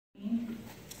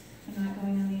I'm not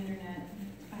going on the internet.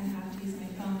 I have to use my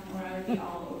phone or I would be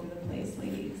all over the place,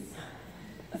 ladies.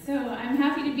 So I'm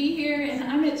happy to be here, and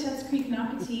I'm at Shetts Creek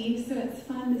Napatee, so it's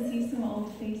fun to see some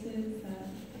old faces that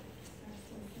are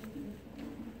still so beautiful.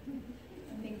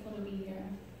 I'm thankful to be here.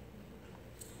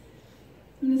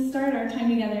 I'm going to start our time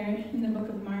together in the book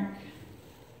of Mark,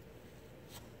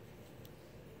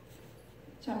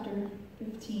 chapter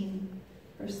 15,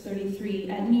 verse 33.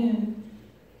 At noon,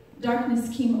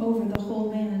 darkness came over the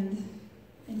whole land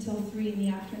until 3 in the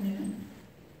afternoon.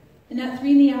 And at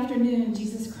 3 in the afternoon,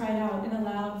 Jesus cried out in a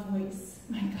loud voice,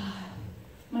 my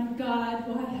God,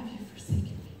 why have you forsaken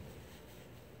me?"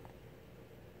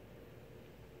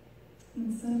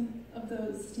 And some of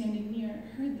those standing near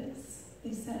heard this.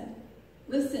 They said,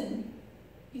 "Listen,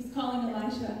 he's calling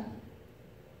Elijah."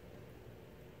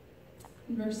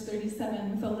 In verse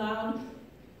 37, with a loud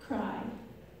cry,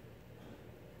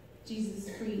 Jesus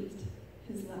breathed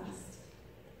his last.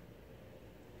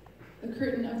 The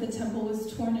curtain of the temple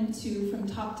was torn in two from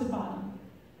top to bottom.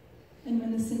 And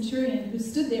when the centurion who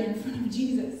stood there in front of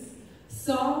Jesus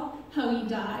saw how he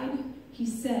died, he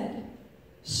said,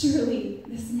 "Surely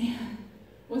this man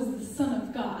was the Son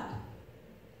of God."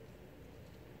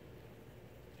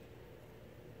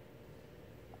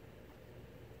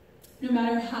 No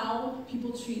matter how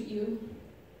people treat you,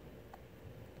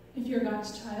 if you're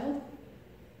God's child,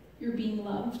 you're being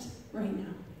loved right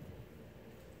now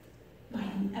by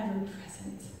an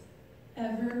ever-present,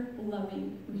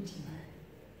 ever-loving Redeemer.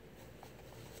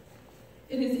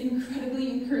 It is incredibly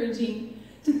encouraging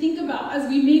to think about as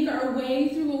we make our way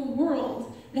through a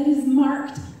world that is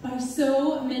marked by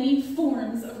so many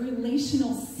forms of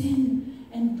relational sin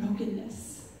and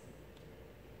brokenness.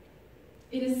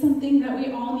 It is something that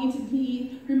we all need to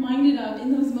be reminded of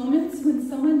in those moments when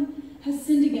someone has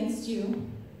sinned against you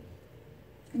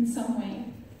in some way.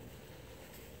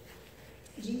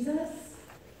 Jesus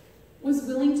was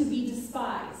willing to be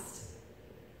despised.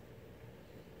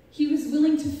 He was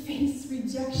willing to face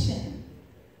rejection.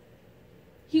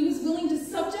 He was willing to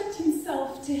subject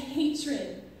himself to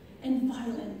hatred and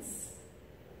violence.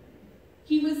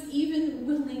 He was even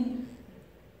willing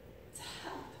to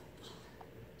have the Father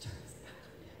turn his back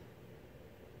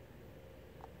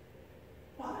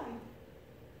on him.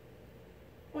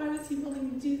 Why? Why was he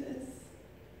willing to do this?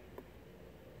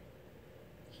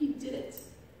 He did it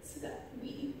so that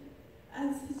we,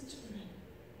 as his children,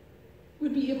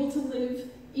 would be able to live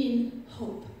in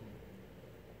hope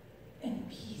and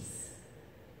peace,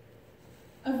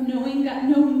 of knowing that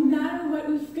no matter what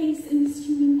we face in this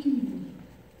human community,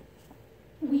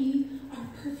 we are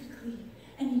perfectly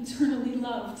and eternally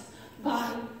loved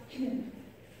by him.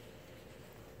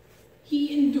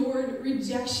 He endured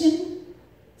rejection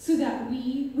so that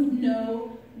we would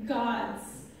know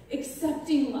God's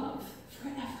accepting love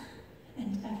forever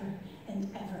and ever and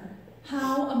ever.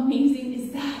 How amazing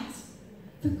is that?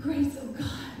 The grace of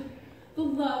God, the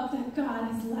love that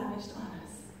God has lavished on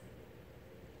us.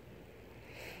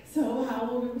 So how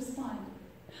will we respond?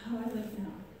 How do I live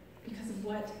now? Because of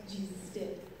what Jesus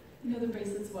did. You know the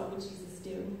bracelets, what would Jesus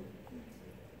do?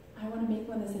 I want to make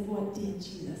one that said, what did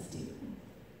Jesus do?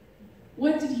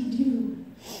 What did he do?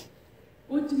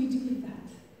 What do we do with that?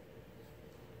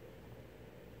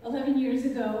 11 years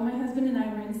ago, my husband and I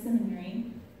were in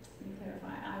seminary. Let me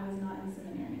clarify, I was not in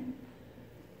seminary.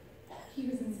 He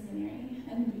was in seminary,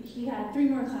 and he had 3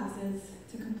 more classes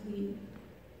to complete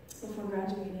before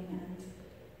graduating, and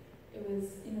it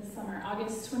was in the summer,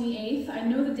 August 28th. I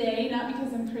know the day, not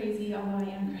because I'm crazy, although I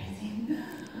am crazy.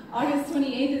 August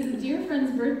 28th is a dear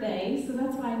friend's birthday, so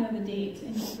that's why I know the date.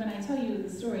 And when I tell you the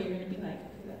story, you're going to be like,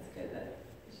 okay, that's good that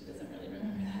she doesn't really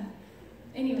remember that.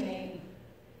 Anyway,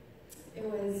 it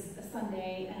was a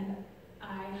Sunday, and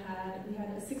we had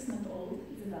a 6-month-old,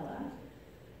 Isabella,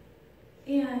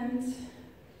 and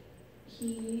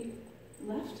he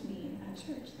left me at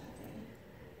church that day,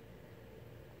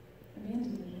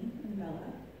 abandoned me and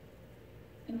Bella,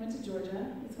 and went to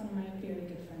Georgia with one of my very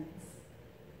good friends.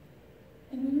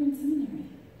 And we were in seminary.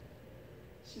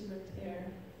 She worked there.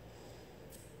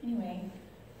 Anyway,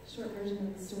 short version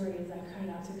of the story is I cried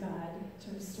out to God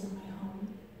to restore my home,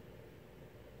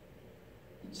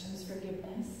 and chose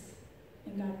forgiveness,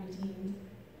 and God redeemed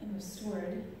and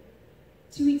restored.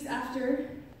 2 weeks after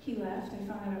he left, I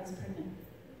found out I was pregnant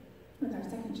with our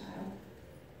second child.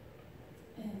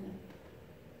 And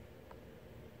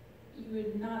you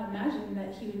would not imagine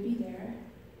that he would be there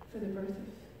for the birth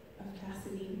of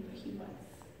Cassidy, but he was.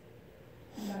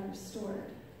 And God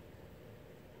restored.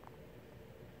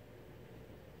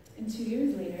 And 2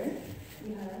 years later,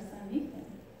 we had our son Nathan.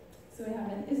 So we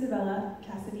have an Isabella,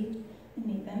 Cassidy, and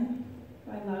Nathan,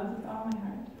 who I love with all my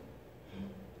heart.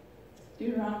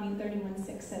 Deuteronomy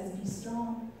 31:6 says, "Be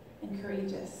strong and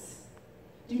courageous.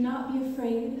 Do not be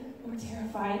afraid or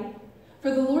terrified,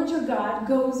 for the Lord your God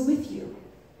goes with you.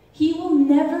 He will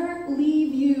never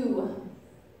leave you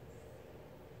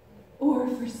or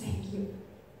forsake you."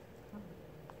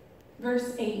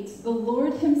 Verse 8, "The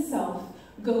Lord himself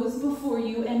goes before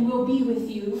you and will be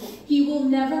with you. He will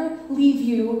never leave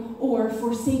you or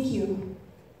forsake you.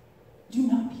 Do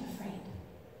not be afraid.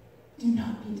 Do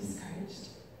not be discouraged."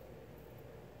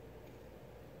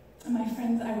 And my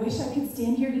friends, I wish I could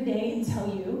stand here today and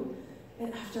tell you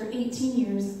that after 18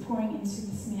 years of pouring into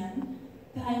this man,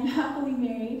 that I am happily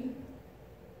married.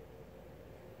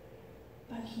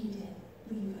 But he did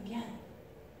leave again.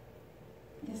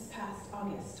 This past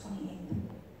August 28th,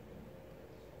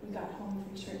 we got home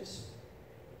from church,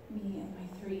 me and my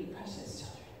 3 precious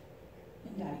children,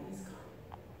 and Daddy was gone.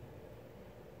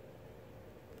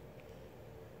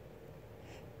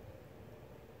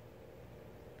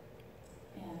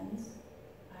 And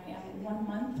I am 1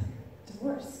 month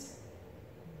divorced.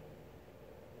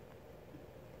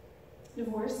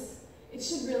 Divorce, it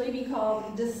should really be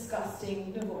called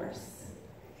disgusting divorce,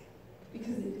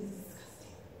 because it is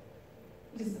disgusting.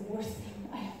 It is the worst thing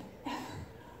I have ever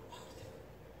walked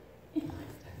through in my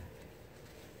life.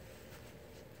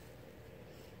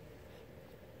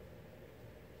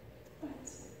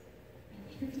 But I'm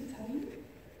here to tell you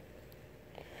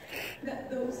that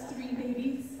those 3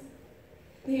 babies,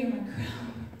 they are my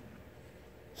crown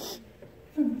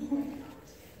from pouring out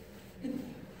in the.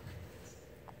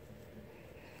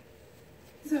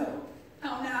 So,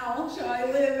 how now shall I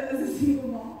live as a single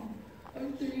mom of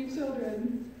 3 children?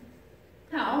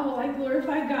 How will I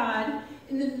glorify God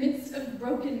in the midst of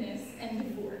brokenness and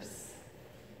divorce?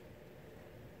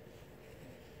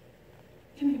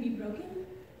 Can I be broken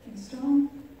and strong?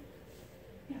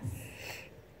 Yes.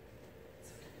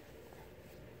 So,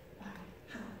 why?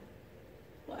 How?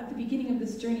 Well, at the beginning of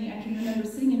this journey, I can remember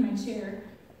sitting in my chair,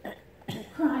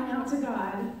 crying out to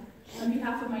God on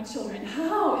behalf of my children.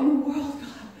 How in the world,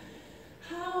 God?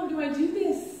 How do I do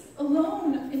this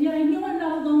alone? And yet I know I'm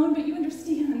not alone, but you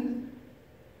understand.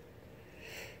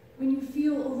 When you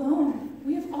feel alone,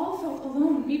 we have all felt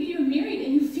alone. Maybe you're married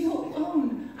and you feel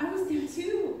alone. I was there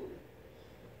too.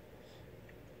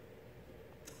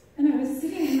 And I was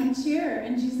sitting in my chair,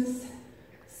 and Jesus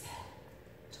said,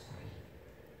 "Tori,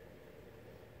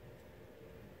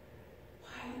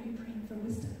 why are you praying for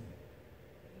wisdom?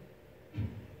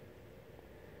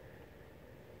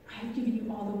 I have given you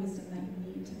all the wisdom that you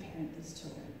need to parent these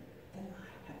children that I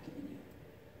have given you,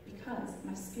 because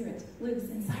my Spirit lives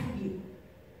inside of you."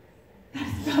 That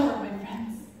is power, my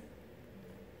friends.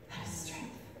 That is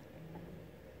strength.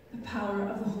 The power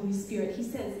of the Holy Spirit. He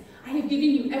says, "I have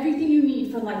given you everything you need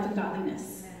for life and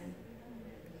godliness."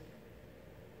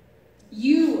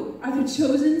 You are the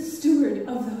chosen steward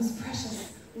of those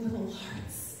precious little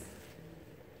hearts.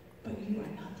 But you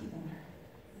are not the owner.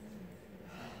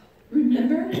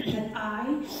 Remember that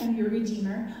I am your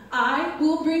Redeemer. I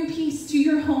will bring peace to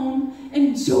your home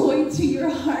and joy to your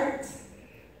heart.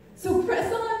 So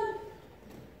press on.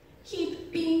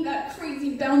 Keep being that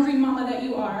crazy boundary mama that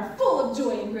you are, full of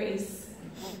joy and grace.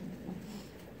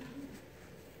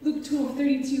 Luke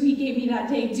 12:32, he gave me that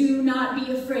day, "Do not be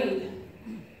afraid.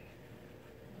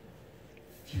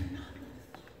 Fear not, little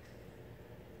flock.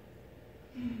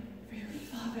 For your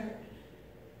Father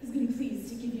has been pleased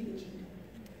to give you the kingdom."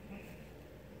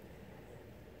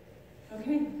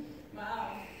 Okay?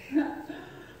 Wow. I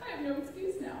have no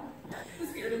excuse now. The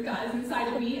Spirit of God is inside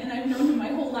of me, and I've known him my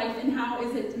whole life, and how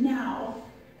is it now,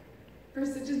 for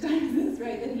such a time as this,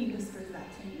 right, that he whispers that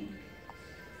to me?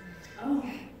 Oh.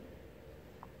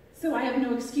 So I have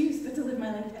no excuse but to live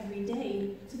my life every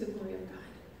day to the glory of God.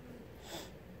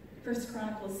 1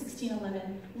 Chronicles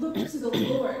 16:11, "Look to the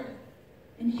Lord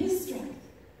in his strength.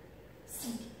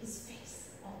 Seek his face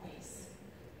always."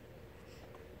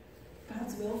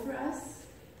 God's will for us,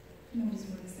 you know what his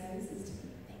word says, is to be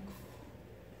thankful.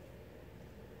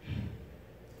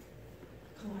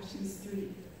 Colossians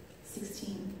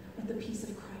 3:16, "Let the peace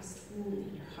of Christ rule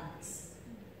in your hearts,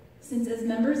 since as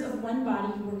members of one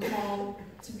body you were called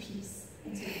to peace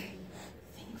and to be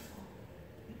thankful."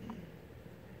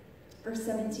 Verse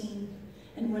 17,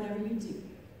 "And whatever you do,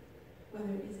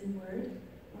 whether it is in word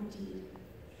or deed,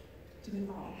 do it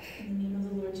all in the name of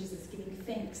the Lord Jesus, giving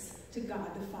thanks to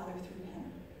God the Father through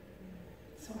him."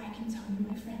 So I can tell you,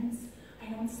 my friends,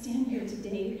 I don't stand here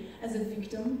today as a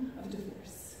victim of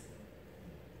divorce.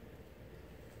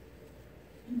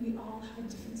 And we all have a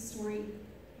different story,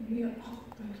 and we are all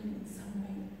broken in some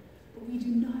way, but we do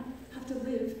not have to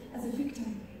live as a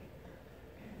victim.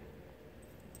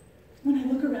 When I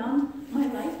look around, my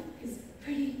life is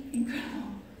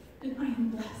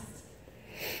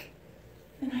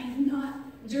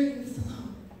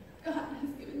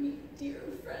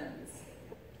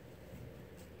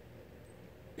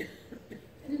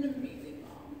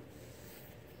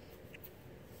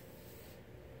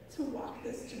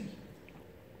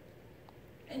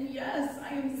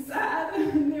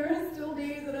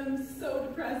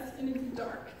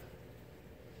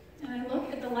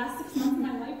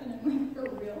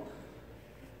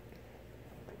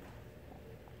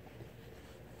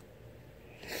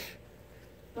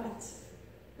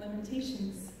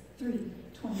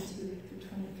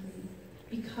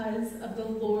because of the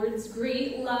Lord's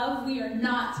great love, we are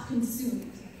not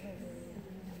consumed.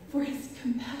 For his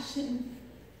compassion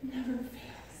never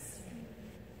fails.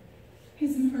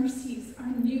 His mercies are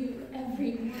new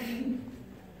every morning.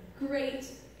 Great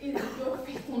is your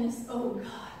faithfulness, O God.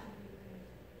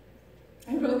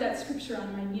 I wrote that scripture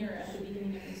on my mirror at the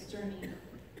beginning of this journey.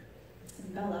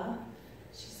 And Bella,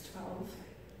 she's 12.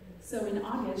 So in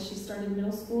August, she started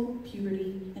middle school,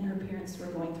 puberty, and her parents were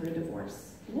going through a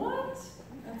divorce. What?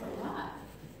 That's a lot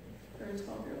for a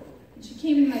 12-year-old. And she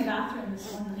came in my bathroom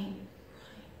this one night crying.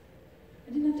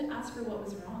 I didn't have to ask her what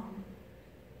was wrong.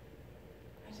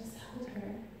 I just held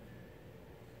her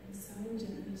and so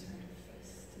gently turned her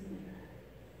face to the mirror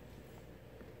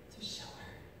to show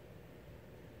her,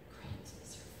 great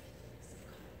is your faithfulness, O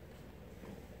God.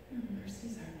 Your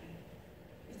mercies are many.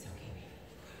 It's okay, baby.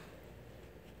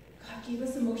 God gave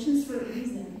us emotions for a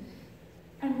reason.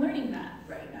 I'm learning that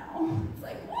right now. It's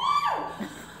like, wow!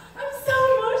 I'm so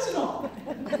emotional.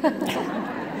 And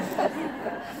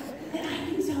I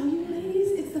can tell you, ladies,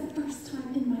 it's the first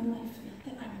time in my life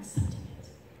that I'm accepting it.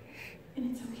 And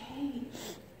it's okay.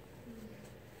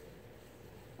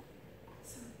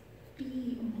 So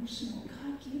be emotional.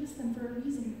 God gave us them for a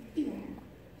reason. Feel them.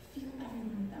 Feel every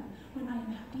one of them. When I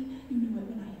am happy, you know it.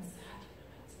 When I am sad, you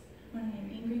know it. When I am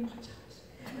angry, watch out.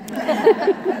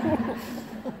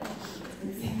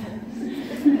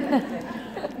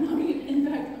 Mommy, in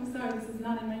fact, I'm sorry, this is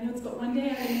not in my notes, but one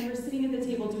day I remember sitting at the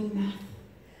table doing math.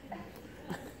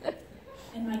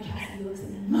 And my Cassie looks at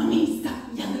me, Mommy, stop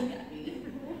yelling at me. You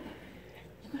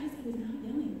guys, I was not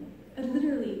yelling. I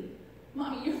literally,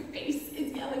 Mommy, your face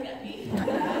is yelling at me. Where's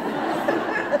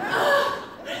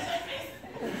my face?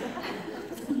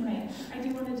 Anyway, I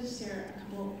do want to just share a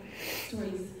couple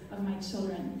stories of my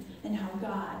children and how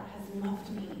God has loved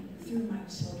me through my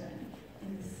children in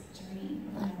this journey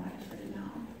of my life right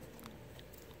now.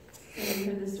 So we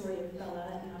heard the story of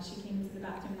Bella and how she came into the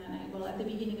bathroom that night. Well, at the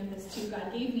beginning of this too,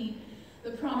 God gave me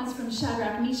the promise from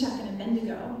Shadrach, Meshach, and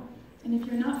Abednego. And if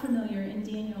you're not familiar, in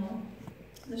Daniel,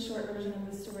 the short version of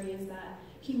the story is that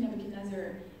King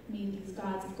Nebuchadnezzar made these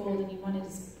gods of gold and he wanted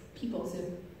his people to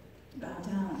bow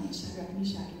down, and Shadrach,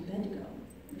 Meshach, and Abednego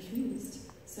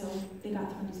refused. So they got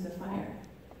thrown into the fire.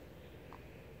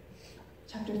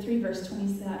 Chapter 3, verse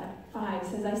 25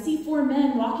 says, I see 4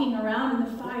 men walking around in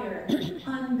the fire,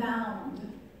 unbound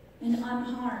and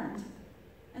unharmed.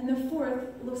 And the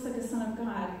 4th looks like a son of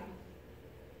God.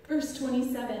 Verse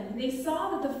 27, they saw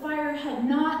that the fire had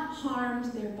not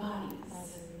harmed their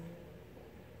bodies,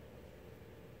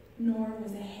 nor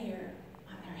was a hair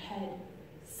on their head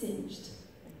singed.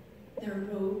 Their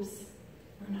robes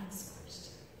were not scorched,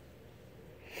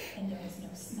 and there was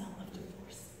no smell of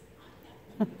divorce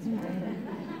on them.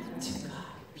 To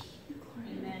God be the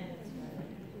glory. Amen.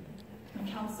 My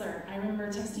counselor, I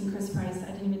remember texting Chris Price.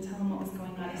 I didn't even tell him what was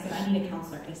going on. I said, I need a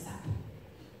counselor ASAP.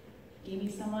 He gave me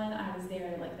someone. I was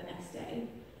there like the next day.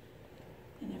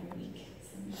 And every week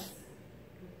since.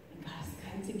 And God is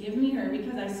good to give me her,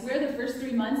 because I swear the first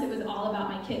 3 months it was all about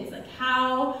my kids. Like,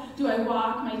 how do I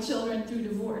walk my children through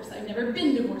divorce? I've never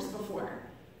been divorced before.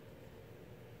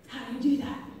 How do you do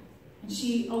that? And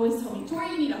she always told me,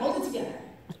 Tori, you need to hold it together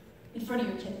in front of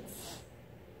your kids.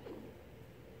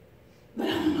 But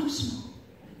I'm emotional.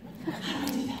 How do I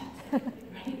do that?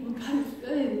 Right? Well, God is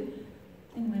good.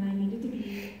 And when I needed to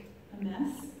be a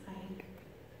mess, I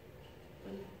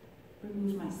would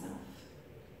remove myself.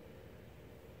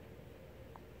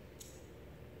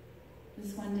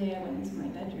 This one day I went into my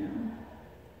bedroom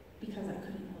because I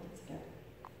couldn't hold it together.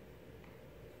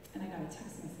 And I got a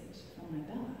text message from my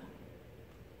Bella.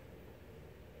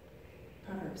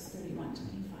 Proverbs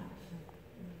 31:25.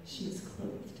 She is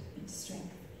clothed in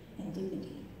strength and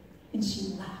dignity, and she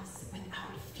laughs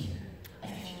without fear of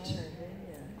the future.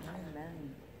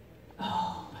 Amen.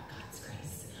 Oh, by God's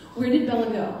grace. Where did Bella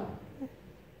go?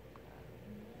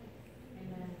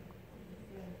 Amen.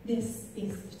 This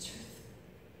is the truth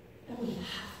that we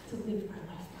have to live our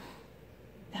life by.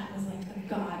 That was like a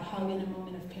God hug in a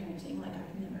moment of parenting like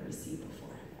I've never received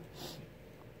before.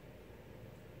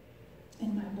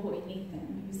 And my boy,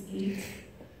 Nathan, who's 8,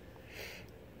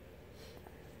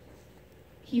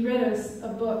 he read us a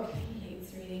book. He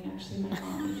hates reading. Actually, my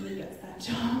mom usually gets that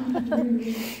job.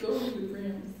 Go to the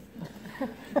rooms.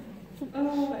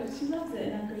 Oh, but she loves it,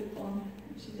 and I'm grateful.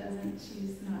 If she doesn't,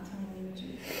 she's not telling me the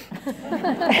truth.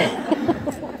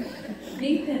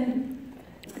 Nathan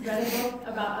read a book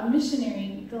about a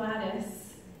missionary,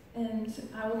 Gladys, and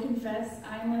I will confess,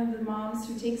 I'm one of the moms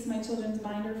who takes my children's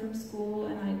binder from school,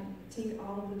 and I take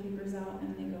all of the papers out,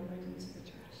 and they go right into the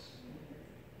trash.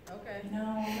 Okay. You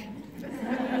know,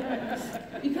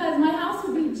 because my house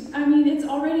would be, it's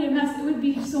already a mess. It would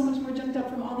be so much more junked up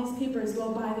from all these papers.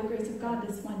 Well, by the grace of God,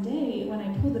 this one day, when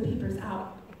I pulled the papers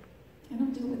out, I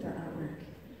don't do it with their artwork.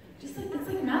 Just like, it's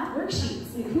like math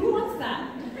worksheets. Like, who wants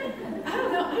that? I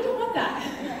don't know. I don't want that.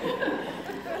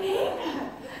 I hate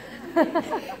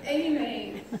that.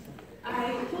 Anyway,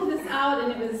 I pulled this out,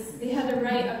 and they had to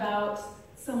write about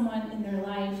someone in their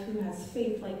life who has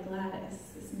faith like Gladys,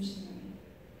 this missionary.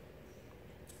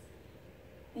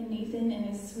 And Nathan, in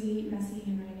his sweet, messy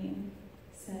handwriting,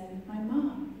 said, "My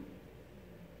mom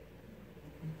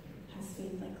has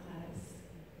faith like Gladys.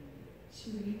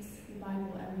 She reads the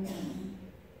Bible every morning,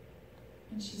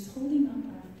 and she's holding up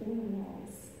our 4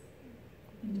 walls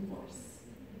in divorce."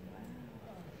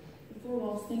 The 4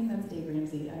 walls thing, that's Dave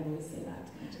Ramsey. I always say that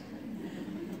to my children.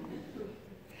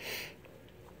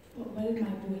 But what did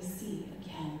my boy see?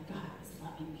 Again, God is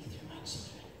loving me through my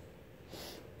children.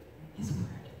 His word.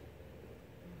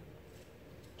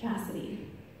 Cassidy.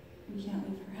 We can't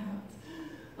leave her out.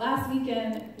 Last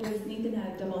weekend Nathan had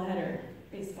a doubleheader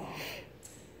baseball,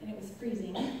 and it was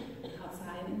freezing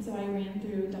outside, and so I ran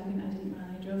through Dunkin'. I didn't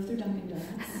run. I drove through Dunkin'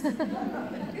 Donuts.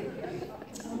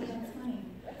 Oh, that's funny.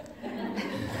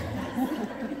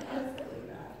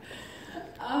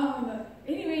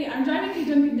 Anyway, I'm driving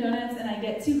through Dunkin' Donuts, and I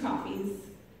get 2 coffees.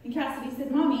 And Cassidy said,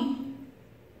 "Mommy,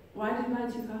 why did you buy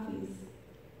 2 coffees?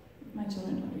 My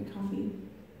children don't drink coffee."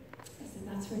 I said,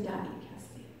 "That's for Daddy,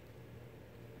 Cassidy."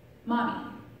 Mommy.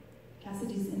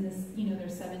 Cassidy's in this,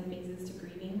 there's 7 phases to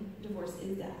grieving. Divorce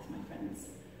is death, my friends.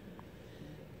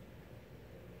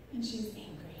 And she was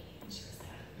angry. And she was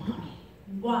like, "Mommy,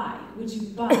 why would you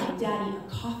buy Daddy a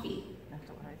coffee?" That's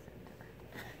what I said to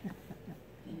her.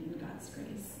 And in God's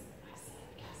grace, I said,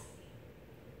 "Cassidy,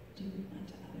 do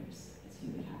unto others as you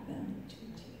would have them do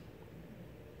to you."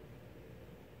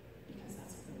 Because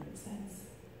that's what the word says.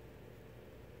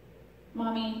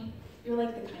 Mommy, you're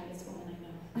like the kindest woman I know.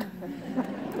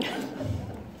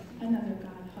 Another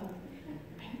God hug.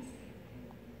 Right?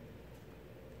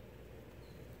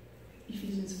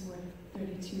 Ephesians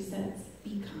 4:32 says,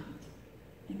 "Be kind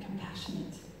and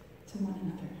compassionate to one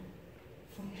another,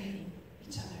 forgiving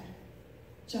each other,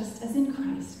 just as in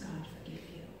Christ God forgave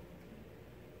you."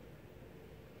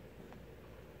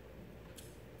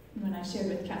 When I shared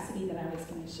with Cassidy that I was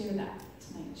going to share that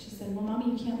tonight, she said, "Well,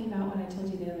 Mommy, you can't leave out what I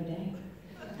told you the other day."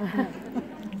 And I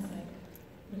was like,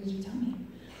 "What did you tell me?"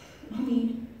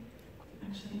 "Mommy,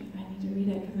 actually, I need to read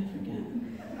it because I forget."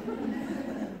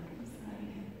 I'm sorry.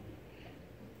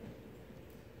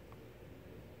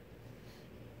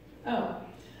 "Oh,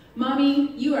 Mommy,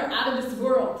 you are out of this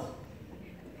world."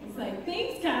 I was like,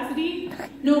 "Thanks, Cassidy."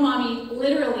 "No, Mommy,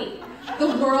 literally. The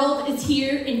world is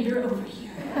here and you're over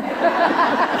here." I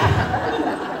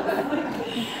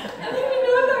don't even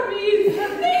know what that means.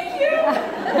 Thank you.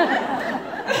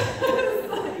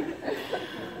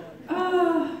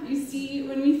 You see,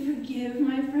 when we forgive,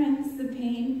 my friends, the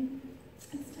pain,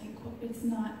 it's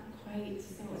not quite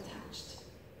so attached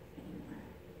anymore.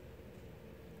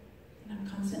 And I'm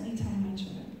constantly telling my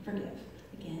children, forgive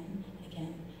again and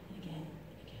again and again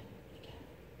and again and again.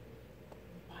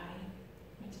 Why?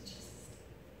 What did Jesus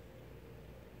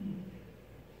do?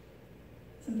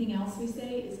 Something else we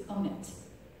say is own it.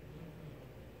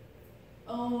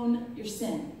 Own your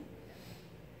sin.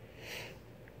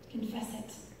 Confess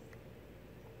it.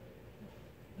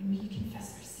 When we confess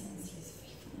our sins, he is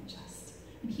faithful and just,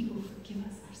 and he will forgive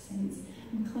us our sins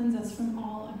and cleanse us from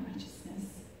all unrighteousness.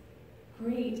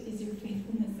 Great is your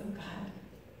faithfulness, O God.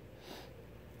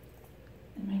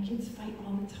 And my kids fight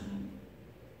all the time.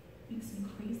 Makes me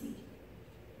crazy.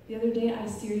 The other day, I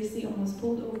seriously almost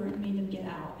pulled over and made them get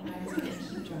out, and I was going to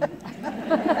keep driving.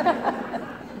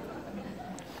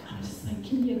 I'm just like,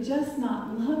 can you just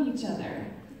not love each other?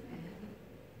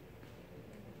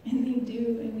 And they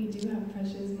do, and we do have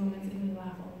precious moments, and we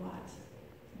laugh a lot.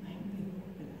 And I'm thankful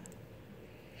for that.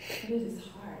 But it is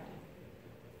hard.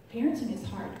 Parenting is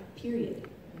hard, period.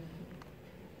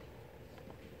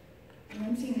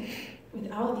 Parenting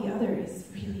without the other is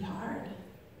really hard.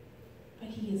 But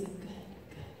he is a good,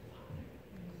 good father.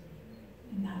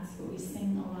 And that's what we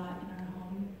sing a lot in our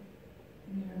home.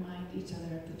 And we remind each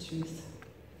other of the truth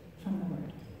from the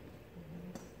Word.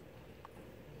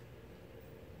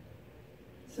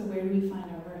 So where do we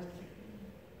find our worth?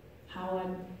 How would I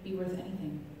be worth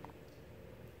anything?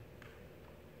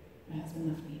 My husband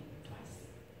left me twice.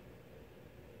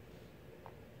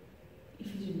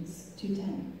 Ephesians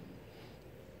 2:10.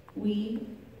 We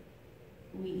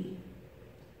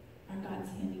are God's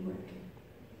handiwork,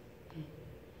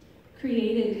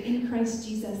 created in Christ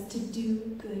Jesus to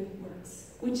do good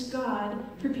works, which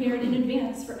God prepared in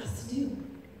advance for us to do.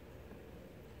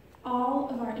 All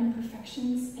of our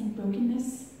imperfections and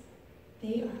brokenness,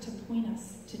 they are to point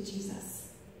us to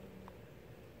Jesus.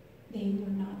 They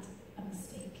were not a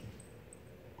mistake.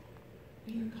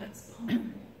 We are God's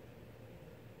poem.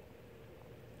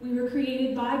 We were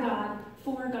created by God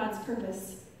for God's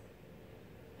purpose.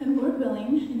 And Lord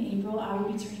willing, in April, I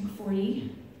will be turning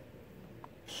 40.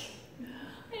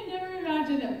 I never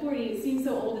imagined at 40 it seems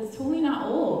so old. It's totally not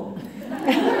old.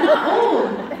 Not old.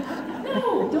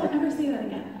 No, don't ever say that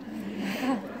again.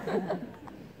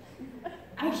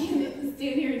 I can't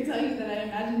stand here and tell you that I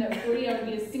imagined at 40 I would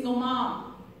be a single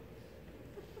mom.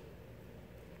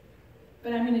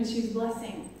 But I'm going to choose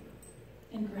blessing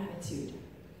and gratitude,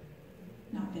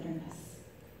 not bitterness.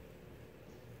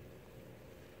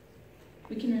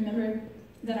 We can remember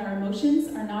that our emotions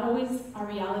are not always our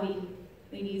reality,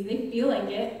 ladies. They feel like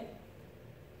it,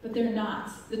 but they're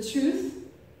not. The truth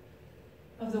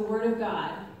of the Word of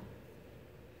God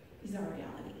is our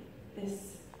reality.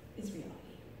 This is reality.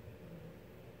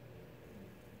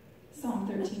 Psalm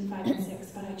 13, 5 and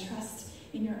 6. But I trust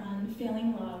in your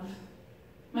unfailing love.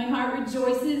 My heart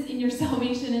rejoices in your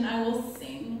salvation, and I will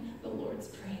sing the Lord's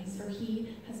praise, for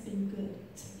he has been good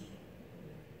to me.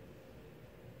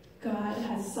 God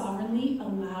has sovereignly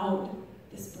allowed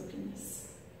this brokenness,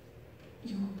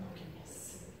 your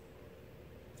brokenness.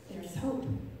 There's hope.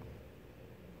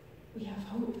 We have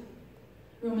hope.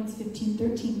 Romans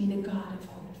 15:13, may the God of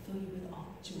hope fill you with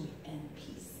all joy and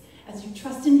peace as you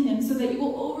trust in him, so that you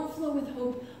will overflow with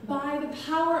hope by the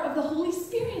power of the Holy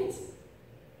Spirit.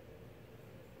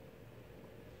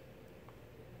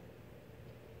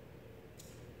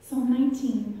 Psalm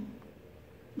 19,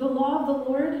 the law of the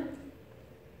Lord,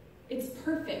 it's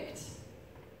perfect,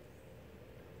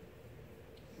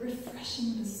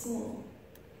 refreshing the soul.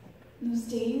 In those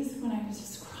days when I was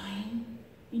just crying,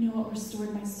 you know what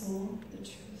restored my soul? The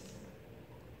truth.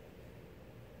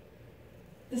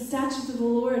 The statutes of the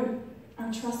Lord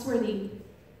are trustworthy.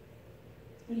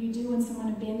 What do you do when someone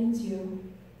abandons you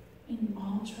and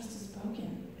all trust is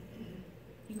broken?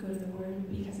 You go to the Word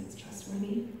because it's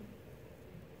trustworthy.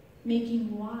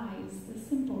 Making wise the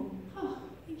simple. Oh,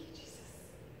 thank you, Jesus.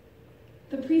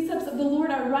 The precepts of the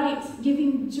Lord are right,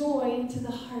 giving joy to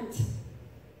the heart.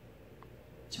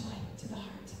 Joy to the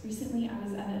heart. Recently, I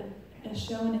was at a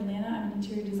show in Atlanta. I'm an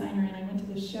interior designer, and I went to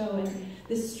this show, and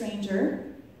this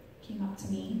stranger came up to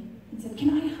me and said, "Can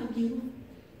I hug you?"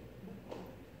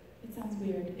 It sounds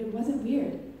weird. It wasn't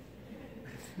weird.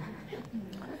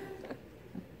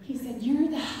 He said, "You're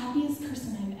the happiest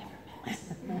person I've ever met."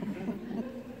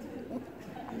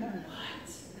 What?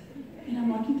 And I'm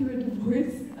walking through a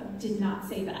divorce. I did not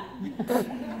say that.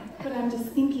 But I'm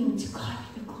just thinking, to God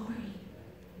be the glory,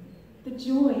 the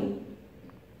joy.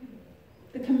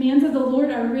 The commands of the Lord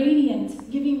are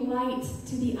radiant, giving light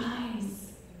to the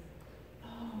eyes.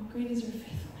 Oh, great is your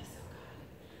faithfulness, oh God.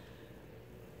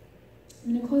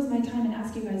 I'm going to close my time and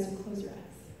ask you guys to close your eyes.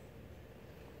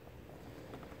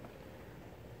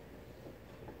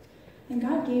 And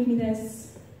God gave me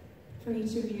this for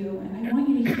each of you, and I want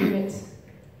you to hear it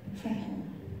from him.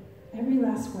 Every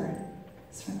last word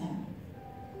is from him.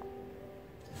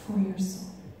 For your soul.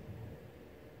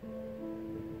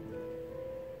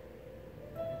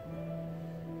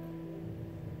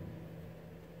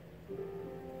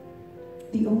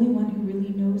 The only one who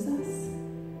really knows us,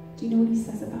 do you know what he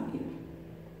says about you?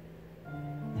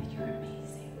 That you're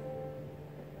amazing.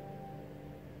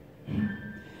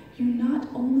 You're not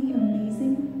only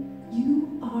amazing,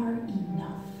 you are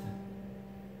enough.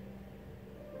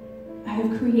 I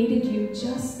have created you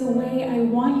just the way I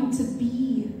want you to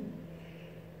be.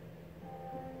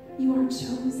 You are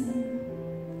chosen.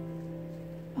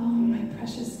 Oh, my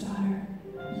precious daughter,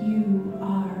 you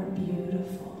are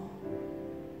beautiful.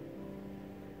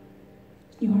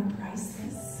 You are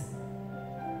priceless.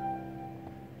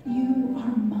 You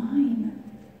are mine.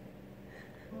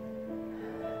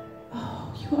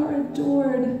 Oh, you are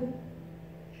adored.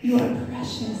 You are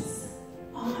precious,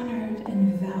 honored,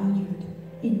 and valued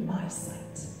in my sight.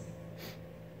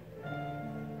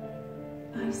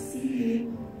 I see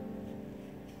you.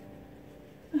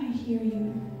 I hear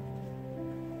you.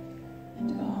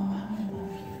 And oh, how I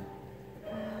love you.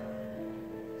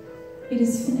 It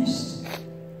is finished.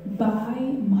 By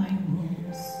my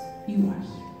wounds, you are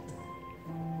healed.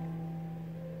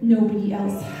 Nobody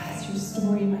else has your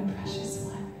story, my precious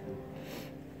one.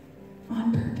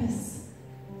 On purpose,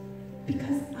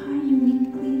 because I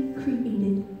uniquely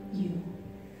created you.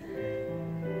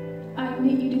 I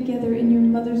knit you together in your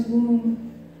mother's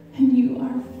womb, and you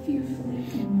are fearfully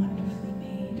and wonderfully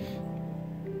made.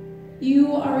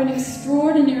 You are an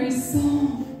extraordinary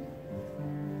soul.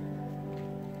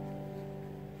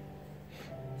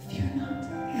 Fear not,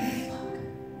 little flock.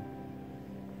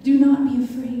 Do not be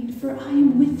afraid, for I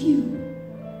am with you.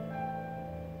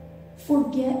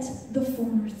 Forget the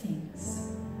former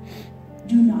things.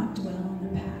 Do not dwell on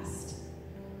the past.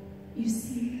 You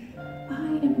see,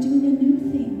 I am doing a new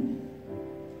thing.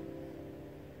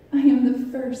 I am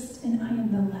the first and I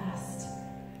am the last.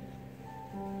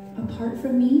 Apart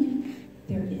from me,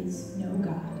 there is no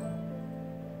God.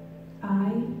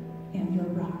 I am your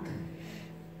rock.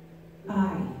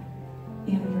 I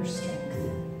am your strength.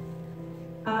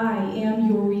 I am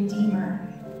your redeemer.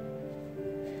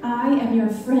 I am your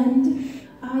friend.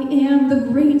 I am the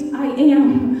great I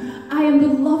am. I am the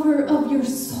lover of your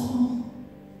soul.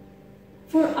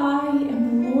 For I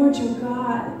am the Lord your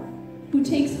God, who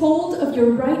takes hold of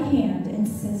your right hand and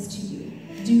says to you,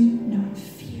 do not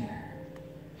fear.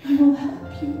 I will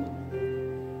help you.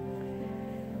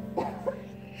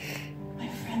 My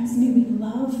friends, may we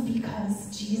love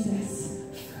because Jesus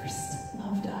first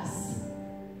loved us.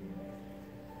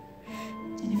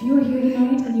 And if you are here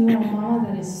tonight and you are a mama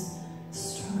that is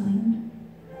struggling,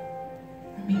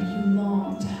 or maybe you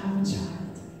long to have a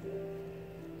child,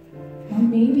 or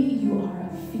maybe you are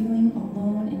feeling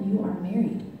alone and you are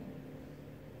married,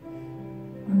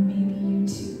 or maybe you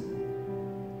too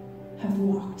have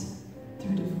walked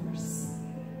through divorce.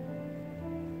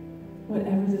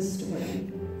 Whatever the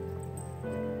story,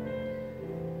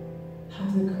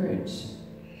 have the courage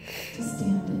to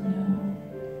stand and know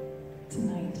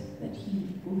tonight that He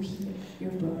will heal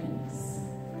your brokenness.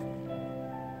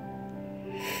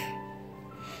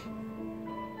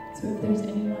 So if there's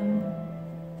anyone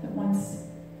that wants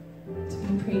to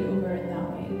be prayed over in that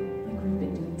way, like we've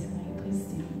been doing tonight, please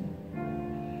stand.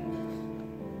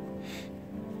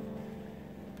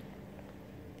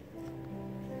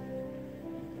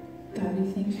 God,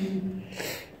 we thank you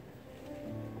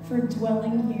for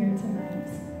dwelling here tonight.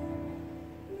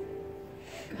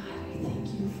 God, we thank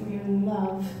you for your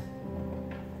love,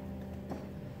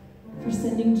 for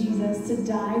sending Jesus to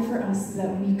die for us so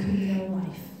that we could know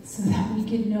life, so that we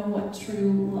could know what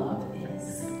true love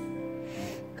is.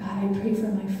 God, I pray for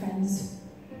my friends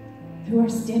who are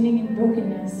standing in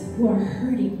brokenness, who are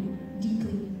hurting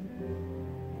deeply.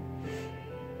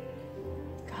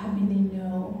 God, may they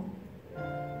know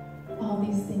all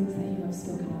these things that you have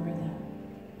spoken over them.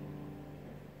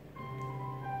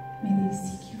 May they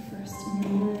seek you first in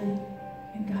your word,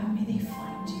 and God, may they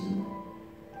find you.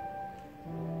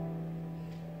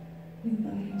 We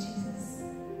love you, Jesus,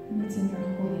 and it's in your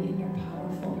holy, in your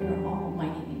powerful, your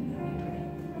almighty name that we pray.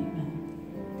 Amen.